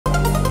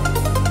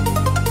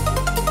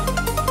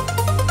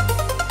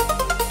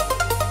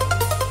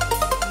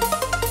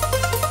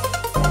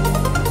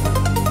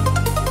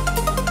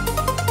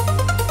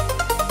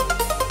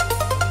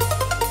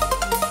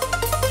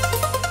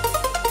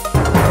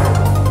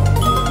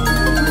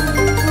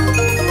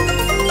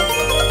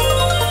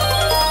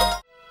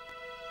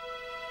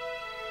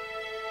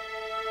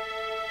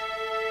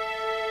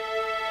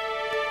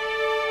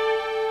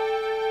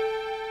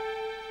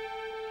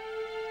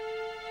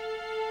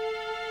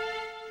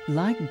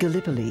Like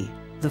Gallipoli,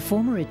 the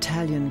former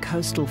Italian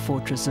coastal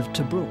fortress of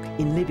Tobruk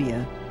in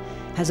Libya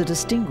has a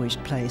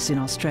distinguished place in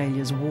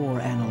Australia's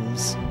war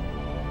annals.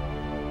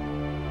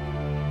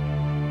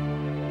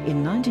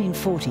 In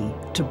 1940,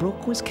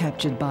 Tobruk was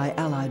captured by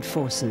Allied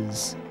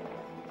forces.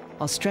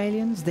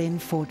 Australians then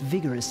fought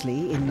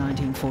vigorously in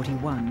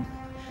 1941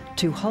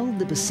 to hold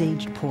the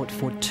besieged port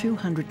for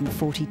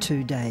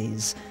 242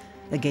 days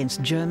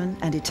against German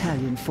and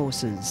Italian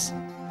forces.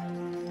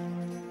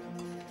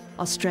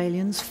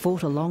 Australians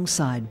fought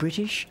alongside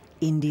British,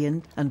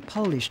 Indian and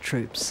Polish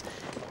troops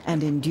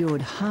and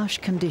endured harsh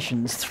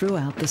conditions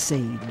throughout the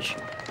siege.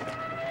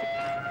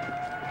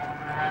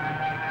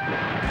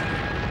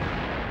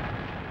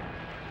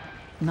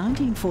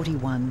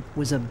 "1941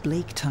 was a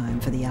bleak time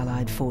for the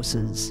Allied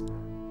forces.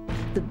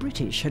 The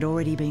British had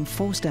already been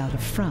forced out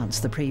of France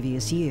the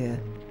previous year,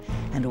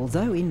 and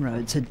although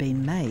inroads had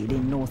been made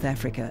in North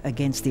Africa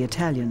against the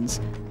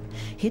Italians,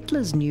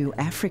 Hitler's new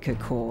Africa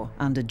Corps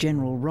under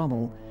General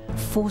Rommel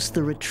forced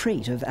the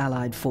retreat of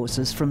Allied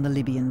forces from the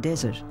Libyan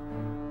desert.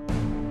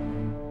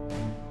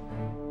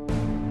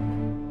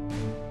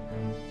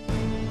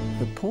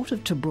 The port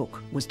of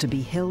Tobruk was to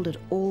be held at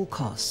all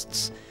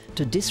costs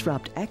to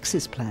disrupt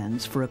Axis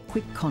plans for a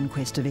quick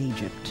conquest of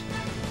Egypt.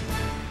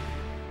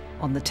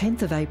 On the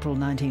 10th of April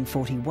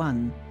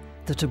 1941,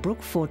 the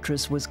Tobruk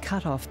fortress was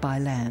cut off by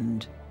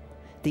land.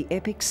 The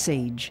epic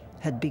siege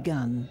had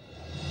begun.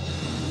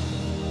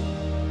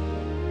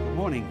 Good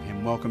morning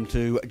and welcome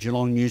to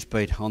Geelong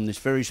Newsbeat on this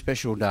very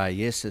special day.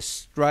 Yes,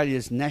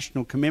 Australia's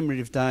National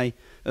Commemorative Day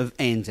of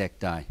ANZAC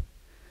Day.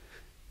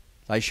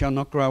 They shall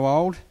not grow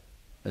old,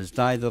 as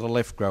they that are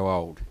left grow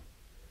old.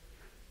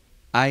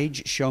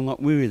 Age shall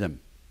not weary them,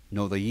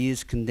 nor the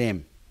years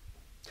condemn.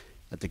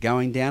 At the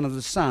going down of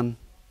the sun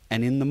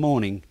and in the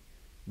morning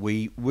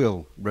we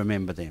will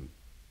remember them,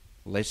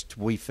 lest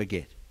we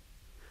forget.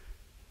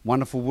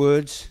 Wonderful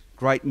words,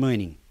 great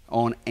meaning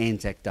on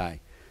ANZAC Day.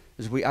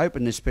 As we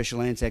open this special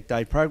ANZAC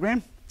Day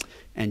program,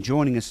 and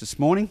joining us this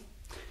morning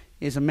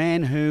is a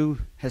man who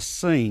has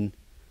seen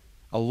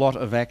a lot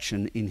of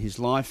action in his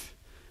life,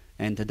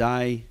 and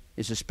today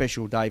is a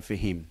special day for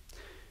him.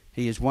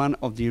 He is one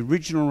of the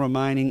original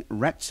remaining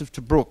Rats of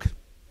Tobruk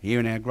here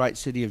in our great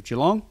city of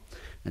Geelong.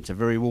 It's a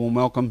very warm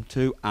welcome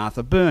to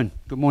Arthur Byrne.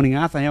 Good morning,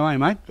 Arthur. How are you,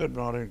 mate? Good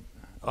morning.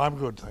 I'm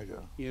good, thank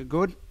you. You're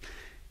good?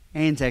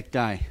 ANZAC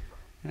Day.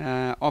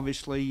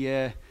 Obviously,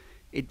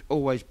 it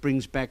always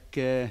brings back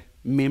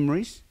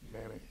memories.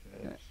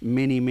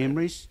 Many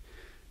memories.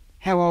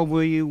 How old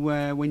were you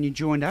when you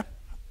joined up?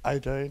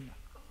 18.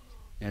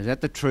 Is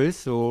that the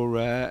truth,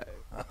 or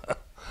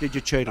did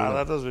you cheat a No, little?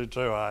 that doesn't be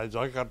true age.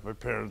 I got my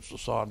parents to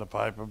sign the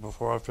paper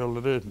before I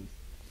filled it in.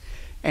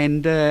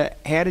 And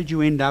how did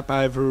you end up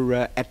over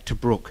at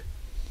Tobruk?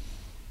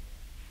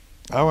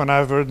 I went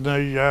over in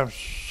the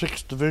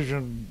 6th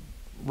Division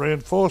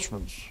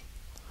reinforcements,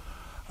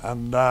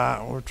 and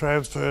we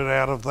transferred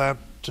out of that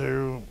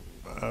to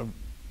a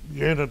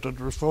unit that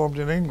was formed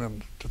in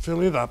England to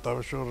fill it up. They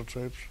were short of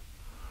troops,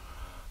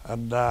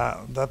 and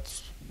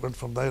that went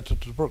from there to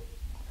Tobruk.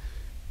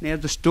 Now,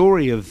 the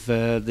story of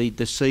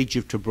the siege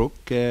of Tobruk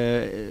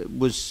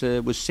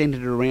was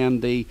centred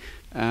around the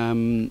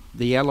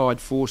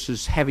Allied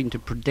forces having to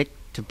protect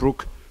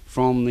Tobruk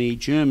from the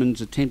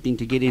Germans attempting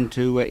to get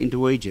into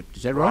Egypt.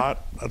 Is that right?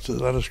 Right,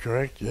 that is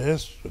correct,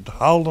 yes. But to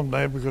hold them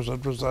there because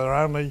it was their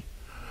only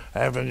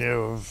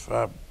avenue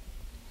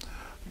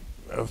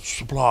of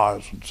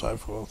supplies and so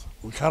forth.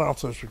 We cut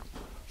off the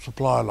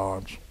supply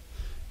lines.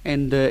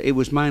 And it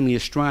was mainly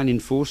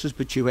Australian forces,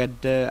 but you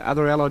had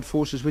other Allied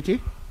forces with you?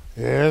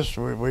 Yes,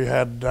 we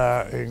had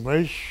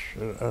English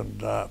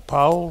and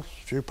Poles,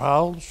 a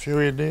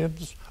few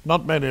Indians.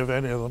 Not many of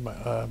any of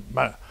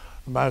them.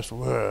 Most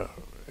were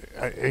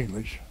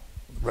English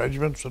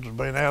regiments that had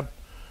been out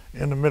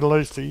in the Middle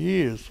East for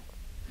years.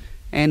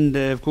 And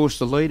of course,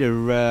 the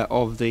leader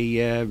of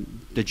the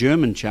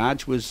German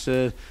charge was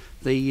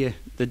the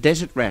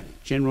Desert Rat,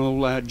 General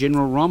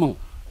Rommel.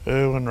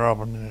 Erwin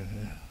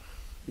Robin.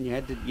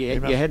 Yeah. You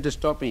had to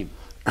stop him.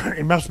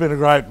 He must have been a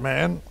great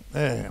man.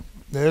 Yeah.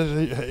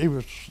 Yes, he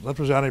was. That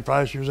was the only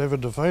place he was ever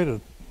defeated.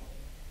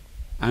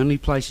 Only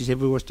place he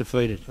ever was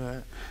defeated.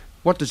 Yeah.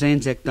 What does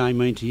ANZAC Day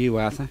mean to you,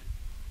 Arthur?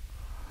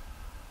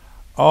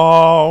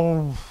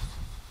 Oh,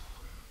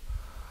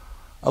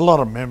 a lot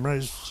of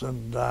memories,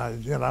 and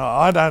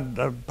I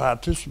don't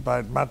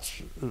participate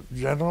much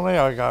generally.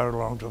 I go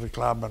along to the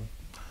club and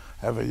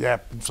have a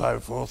yap and so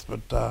forth,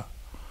 but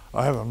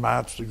I haven't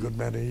marched a good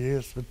many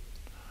years. But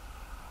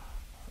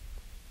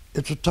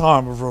it's a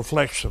time of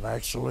reflection,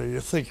 actually. You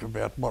think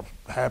about what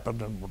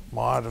happened and what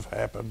might have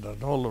happened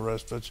and all the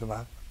rest of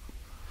it,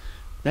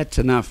 That's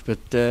enough,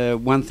 but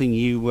one thing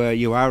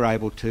you are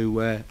able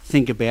to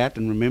think about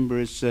and remember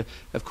is,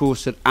 of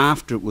course, that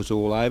after it was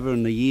all over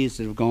and the years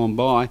that have gone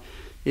by,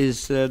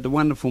 is the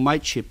wonderful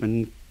mateship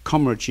and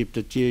comradeship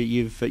that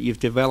you've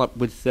developed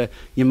with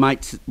your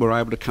mates that were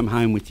able to come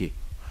home with you.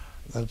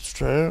 That's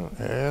true,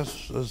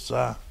 yes.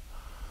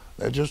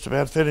 They're just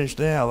about finished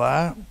now,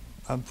 though,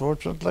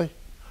 unfortunately.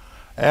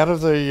 Out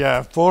of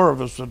the 4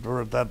 of us that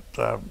were at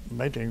that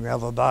meeting the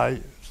other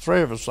day,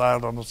 3 of us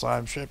sailed on the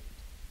same ship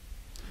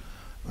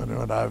when we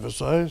went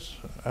overseas.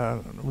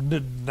 We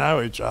didn't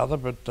know each other,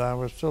 but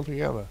we're still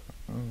together.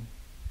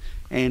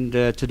 And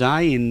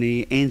today, in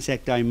the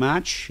ANZAC Day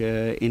March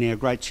in our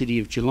great city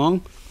of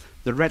Geelong,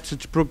 the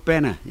Rawlins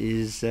banner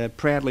is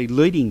proudly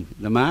leading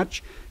the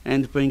march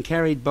and being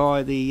carried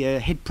by the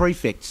head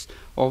prefects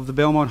of the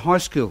Belmont High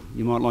School.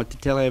 You might like to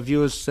tell our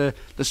viewers the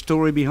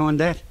story behind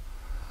that.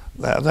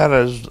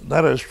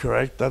 That is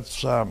correct.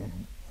 That's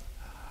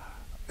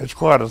it's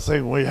quite a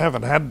thing. We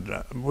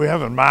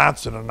haven't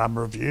marched in a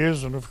number of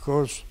years, and of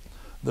course,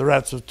 the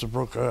Rats at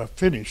Tobruk are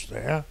finished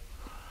there.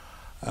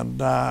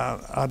 And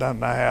I don't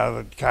know how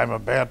it came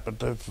about, but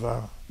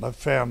they've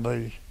found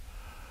the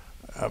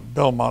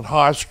Belmont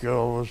High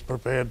School was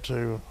prepared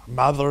to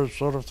mother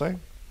sort of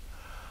thing,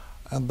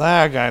 and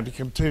they are going to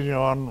continue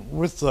on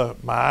with the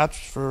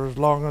march for as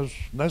long as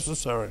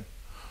necessary.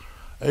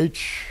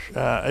 Each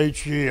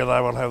year they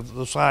will have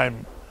the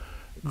same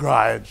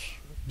grades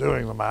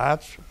doing the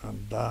march,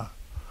 and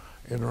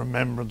in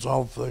remembrance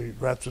of the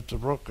Rats at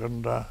Tobruk,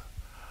 and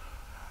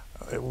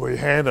we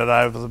handed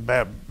over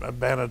the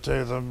banner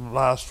to them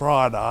last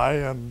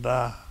Friday, and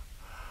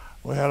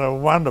we had a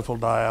wonderful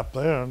day up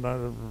there, and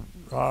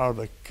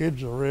the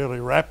kids were really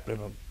wrapped in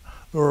it.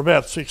 There were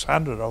about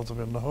 600 of them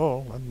in the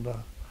hall, and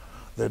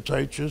their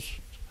teachers,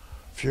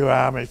 a few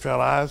army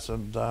fellows,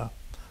 and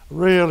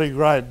really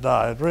great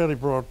day. It really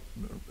brought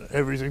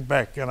everything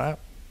back, you know.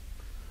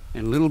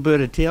 And little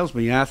Berta tells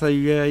me, Arthur,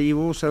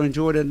 you also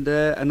enjoyed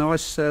a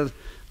nice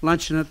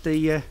luncheon at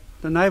the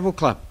Naval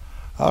Club.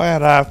 I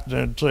had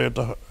afternoon tea at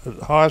the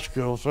high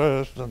school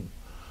first, and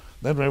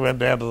then we went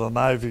down to the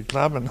Navy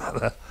Club, and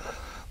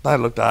they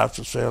looked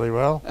after us fairly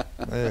well.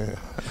 Yeah.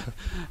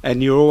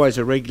 And you're always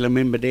a regular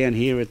member down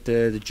here at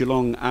the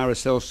Geelong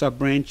RSL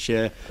sub-branch.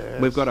 Yes.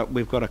 We've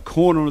got a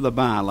corner of the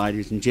bar,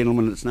 ladies and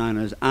gentlemen. It's known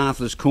as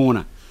Arthur's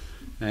Corner,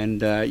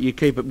 and you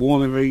keep it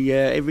warm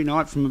every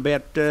night from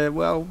about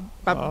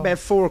about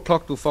 4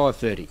 o'clock till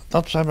 5:30.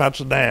 Not so much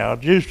now.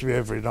 It used to be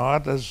every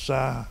night. As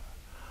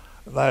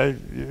they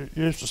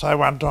used to say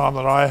one time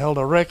that I held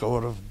a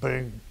record of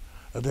being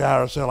at the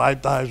RSL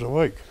 8 days a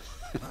week.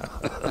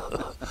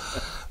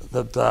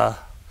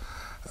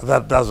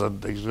 That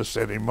doesn't exist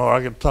anymore.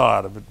 I get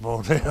tired of it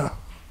more now.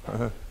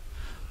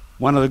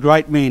 One of the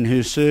great men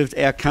who served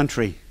our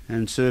country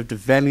and served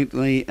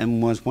valiantly,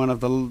 and was one of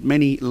the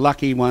many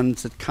lucky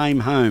ones that came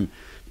home,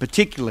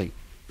 particularly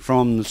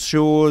from the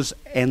shores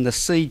and the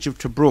siege of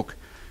Tobruk,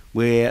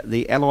 where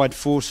the Allied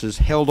forces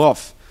held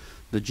off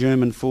the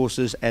German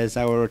forces as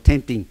they were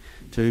attempting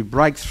to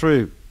break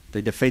through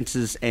the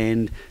defences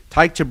and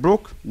take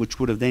Tobruk, which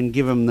would have then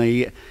given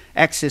the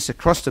access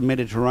across the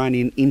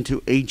Mediterranean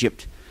into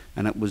Egypt.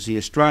 And it was the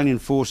Australian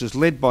forces,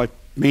 led by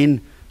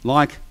men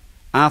like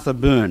Arthur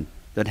Byrne,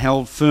 that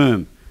held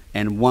firm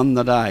and won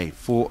the day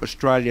for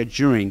Australia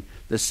during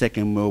the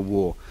Second World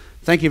War.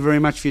 Thank you very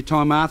much for your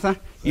time, Arthur.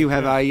 You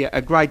have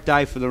a great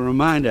day for the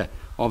remainder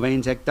of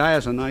ANZAC Day,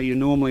 as I know you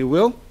normally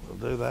will.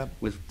 We'll do that.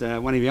 With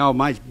one of your old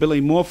mates,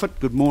 Billy Morfitt.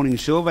 Good morning,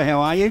 Silver. How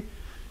are you?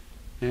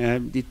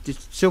 Did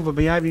Silver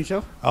behave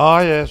himself? Oh,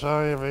 yes.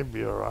 Oh, he'll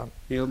be all right.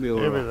 He'll be all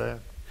right. He'll be there.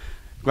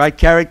 Great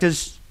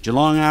characters,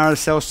 Geelong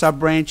RSL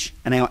sub-branch,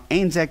 and our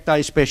ANZAC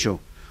Day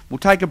special. We'll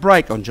take a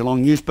break on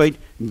Geelong Newsbeat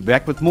and be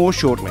back with more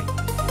shortly.